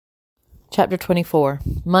Chapter 24.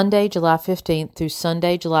 Monday, July 15th through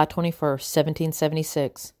Sunday, July 21st,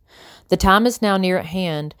 1776. The time is now near at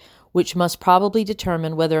hand, which must probably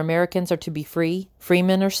determine whether Americans are to be free,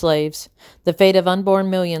 freemen, or slaves. The fate of unborn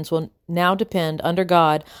millions will now depend, under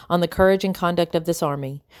God, on the courage and conduct of this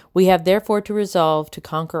army. We have therefore to resolve to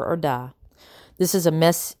conquer or die. This is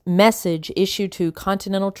a message issued to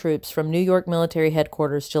Continental troops from New York Military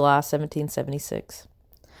Headquarters, July 1776.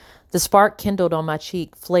 The spark kindled on my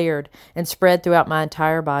cheek, flared, and spread throughout my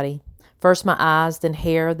entire body. First my eyes, then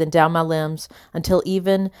hair, then down my limbs, until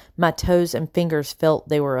even my toes and fingers felt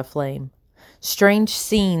they were aflame. Strange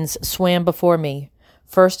scenes swam before me,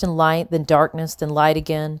 first in light, then darkness, then light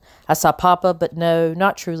again. I saw Papa, but no,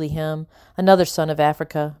 not truly him, another son of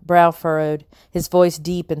Africa, brow furrowed, his voice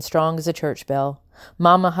deep and strong as a church bell.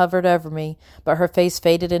 Mama hovered over me, but her face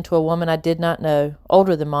faded into a woman I did not know,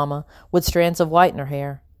 older than Mama, with strands of white in her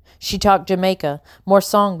hair. She talked Jamaica, more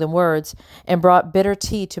song than words, and brought bitter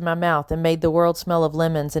tea to my mouth and made the world smell of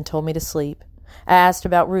lemons and told me to sleep. I asked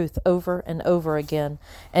about Ruth over and over again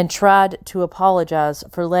and tried to apologize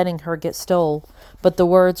for letting her get stole, but the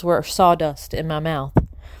words were sawdust in my mouth.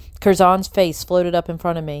 Curzon's face floated up in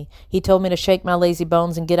front of me. He told me to shake my lazy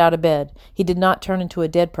bones and get out of bed. He did not turn into a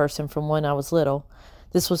dead person from when I was little.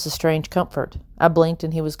 This was a strange comfort. I blinked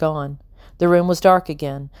and he was gone. The room was dark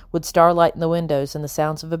again, with starlight in the windows and the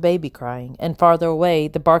sounds of a baby crying, and farther away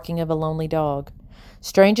the barking of a lonely dog.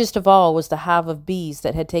 Strangest of all was the hive of bees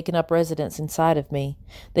that had taken up residence inside of me.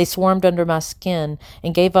 They swarmed under my skin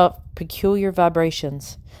and gave up peculiar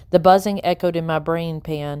vibrations. The buzzing echoed in my brain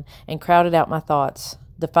pan and crowded out my thoughts.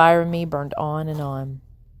 The fire in me burned on and on.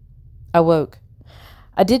 I woke.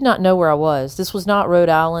 I did not know where I was. This was not Rhode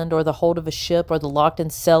Island, or the hold of a ship, or the locked-in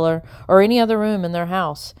cellar, or any other room in their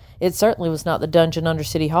house. It certainly was not the dungeon under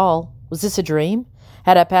City Hall. Was this a dream?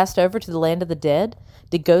 Had I passed over to the land of the dead?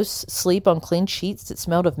 Did ghosts sleep on clean sheets that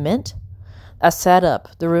smelled of mint? I sat up.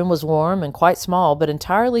 The room was warm and quite small, but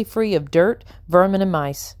entirely free of dirt, vermin, and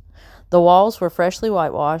mice. The walls were freshly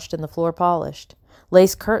whitewashed and the floor polished.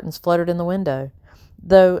 Lace curtains fluttered in the window.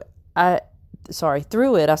 Through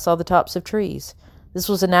it I saw the tops of trees. This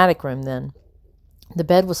was an attic room, then. The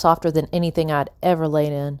bed was softer than anything I had ever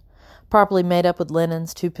laid in, properly made up with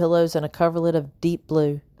linens, 2 pillows, and a coverlet of deep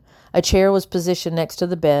blue. A chair was positioned next to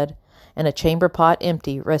the bed, and a chamber pot,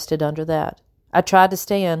 empty, rested under that. I tried to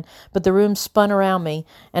stand, but the room spun around me,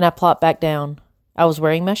 and I plopped back down. I was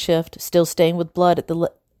wearing my shift, still stained with blood at the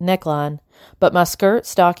neckline, but my skirt,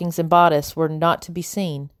 stockings, and bodice were not to be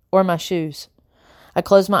seen, or my shoes. I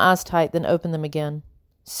closed my eyes tight, then opened them again.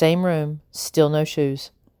 Same room, still no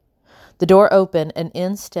shoes. The door opened, and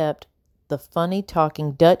in stepped the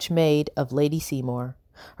funny-talking Dutch maid of Lady Seymour.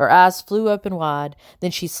 Her eyes flew open wide,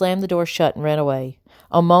 then she slammed the door shut and ran away.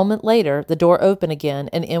 A moment later, the door opened again,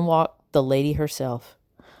 and in walked the lady herself.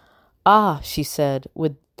 "Ah," she said,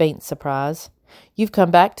 with faint surprise, "you've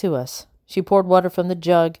come back to us." She poured water from the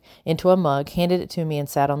jug into a mug, handed it to me, and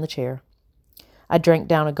sat on the chair. I drank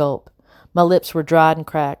down a gulp. My lips were dried and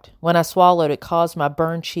cracked. When I swallowed, it caused my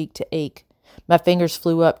burned cheek to ache. My fingers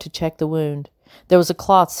flew up to check the wound. There was a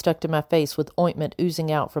cloth stuck to my face with ointment oozing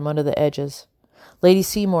out from under the edges. Lady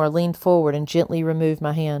Seymour leaned forward and gently removed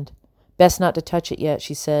my hand. "Best not to touch it yet,"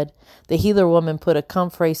 she said. "The healer woman put a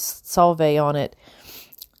comfrey salve on it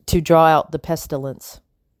to draw out the pestilence."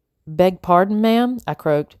 "Beg pardon, ma'am?" I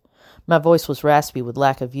croaked. My voice was raspy with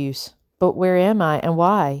lack of use. "But where am I, and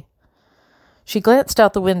why?" She glanced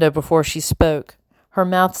out the window before she spoke, her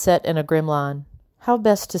mouth set in a grim line. "How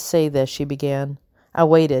best to say this?" she began. I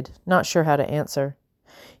waited, not sure how to answer.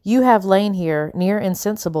 "You have lain here near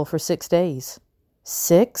insensible for 6 days."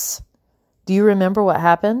 6? Do you remember what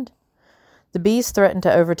happened? The bees threatened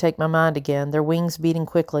to overtake my mind again, their wings beating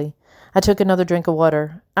quickly. I took another drink of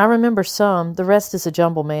water. "I remember some. The rest is a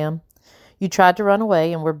jumble, ma'am. You tried to run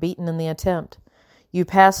away and were beaten in the attempt. You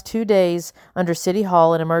passed 2 days under City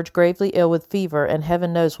Hall and emerged gravely ill with fever and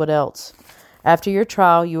heaven knows what else. After your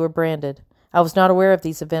trial, you were branded. I was not aware of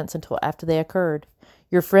these events until after they occurred.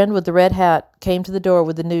 Your friend with the red hat came to the door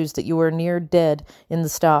with the news that you were near dead in the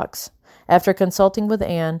stocks. After consulting with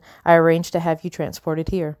Anne, I arranged to have you transported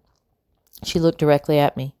here." She looked directly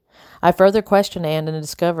at me. I further questioned Anne and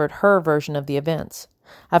discovered her version of the events.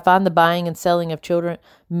 "I find the buying and selling of children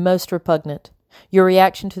most repugnant. Your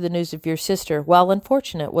reaction to the news of your sister, while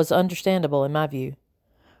unfortunate, was understandable in my view."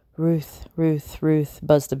 "Ruth, Ruth, Ruth,"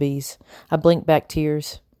 buzzed the bees. I blinked back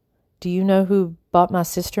tears. "Do you know who bought my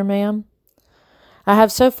sister, ma'am?" "I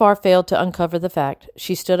have so far failed to uncover the fact."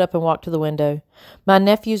 She stood up and walked to the window. "My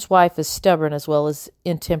nephew's wife is stubborn as well as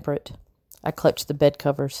intemperate." I clutched the bed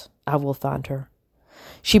covers. "I will find her."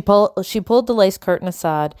 She pulled the lace curtain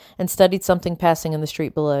aside and studied something passing in the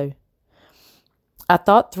street below. I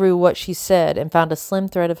thought through what she said and found a slim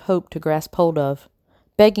thread of hope to grasp hold of.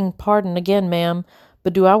 "Begging pardon again, ma'am,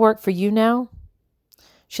 but do I work for you now?"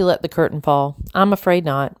 She let the curtain fall. "I'm afraid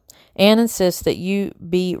not. Anne insists that you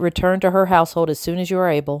be returned to her household as soon as you are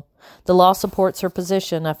able. The law supports her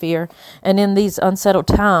position, I fear, and in these unsettled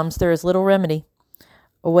times there is little remedy."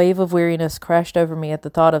 A wave of weariness crashed over me at the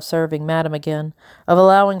thought of serving Madam again, of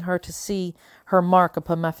allowing her to see her mark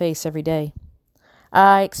upon my face every day.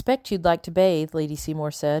 "I expect you'd like to bathe," Lady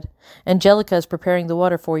Seymour said. "Angelica is preparing the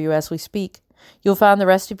water for you as we speak. You'll find the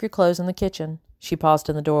rest of your clothes in the kitchen." She paused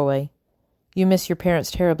in the doorway. "You miss your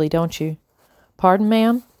parents terribly, don't you?" "Pardon,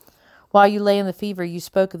 ma'am?" "While you lay in the fever, you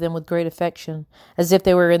spoke of them with great affection, as if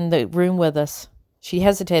they were in the room with us." She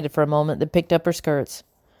hesitated for a moment, then picked up her skirts.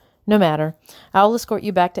 "No matter. I'll escort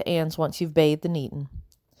you back to Anne's once you've bathed and eaten."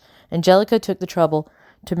 Angelica took the trouble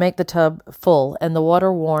to make the tub full and the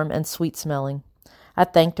water warm and sweet-smelling. I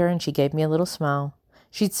thanked her, and she gave me a little smile.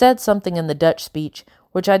 She'd said something in the Dutch speech,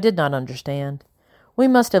 which I did not understand. We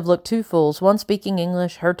must have looked two fools, one speaking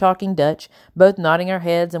English, her talking Dutch, both nodding our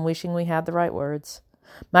heads and wishing we had the right words.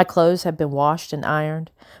 My clothes had been washed and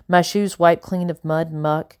ironed, my shoes wiped clean of mud and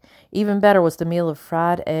muck. Even better was the meal of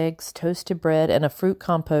fried eggs, toasted bread, and a fruit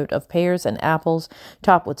compote of pears and apples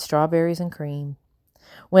topped with strawberries and cream.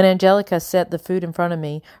 When Angelica set the food in front of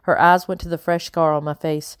me, her eyes went to the fresh scar on my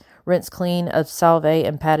face, rinsed clean of salve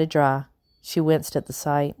and patted dry. She winced at the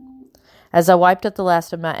sight. As I wiped up the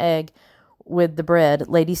last of my egg with the bread,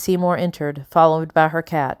 Lady Seymour entered, followed by her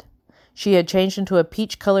cat. She had changed into a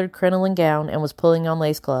peach-colored crinoline gown and was pulling on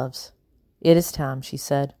lace gloves. "It is time," she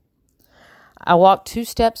said. I walked 2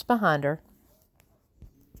 steps behind her,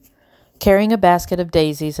 carrying a basket of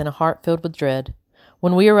daisies and a heart filled with dread.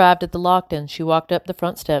 When we arrived at the Lochtons, she walked up the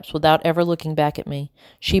front steps without ever looking back at me.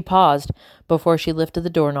 She paused before she lifted the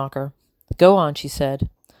door knocker. "Go on," she said.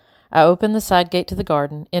 I opened the side gate to the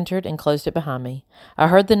garden, entered, and closed it behind me. I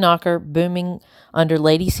heard the knocker booming under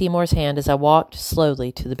Lady Seymour's hand as I walked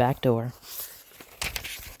slowly to the back door.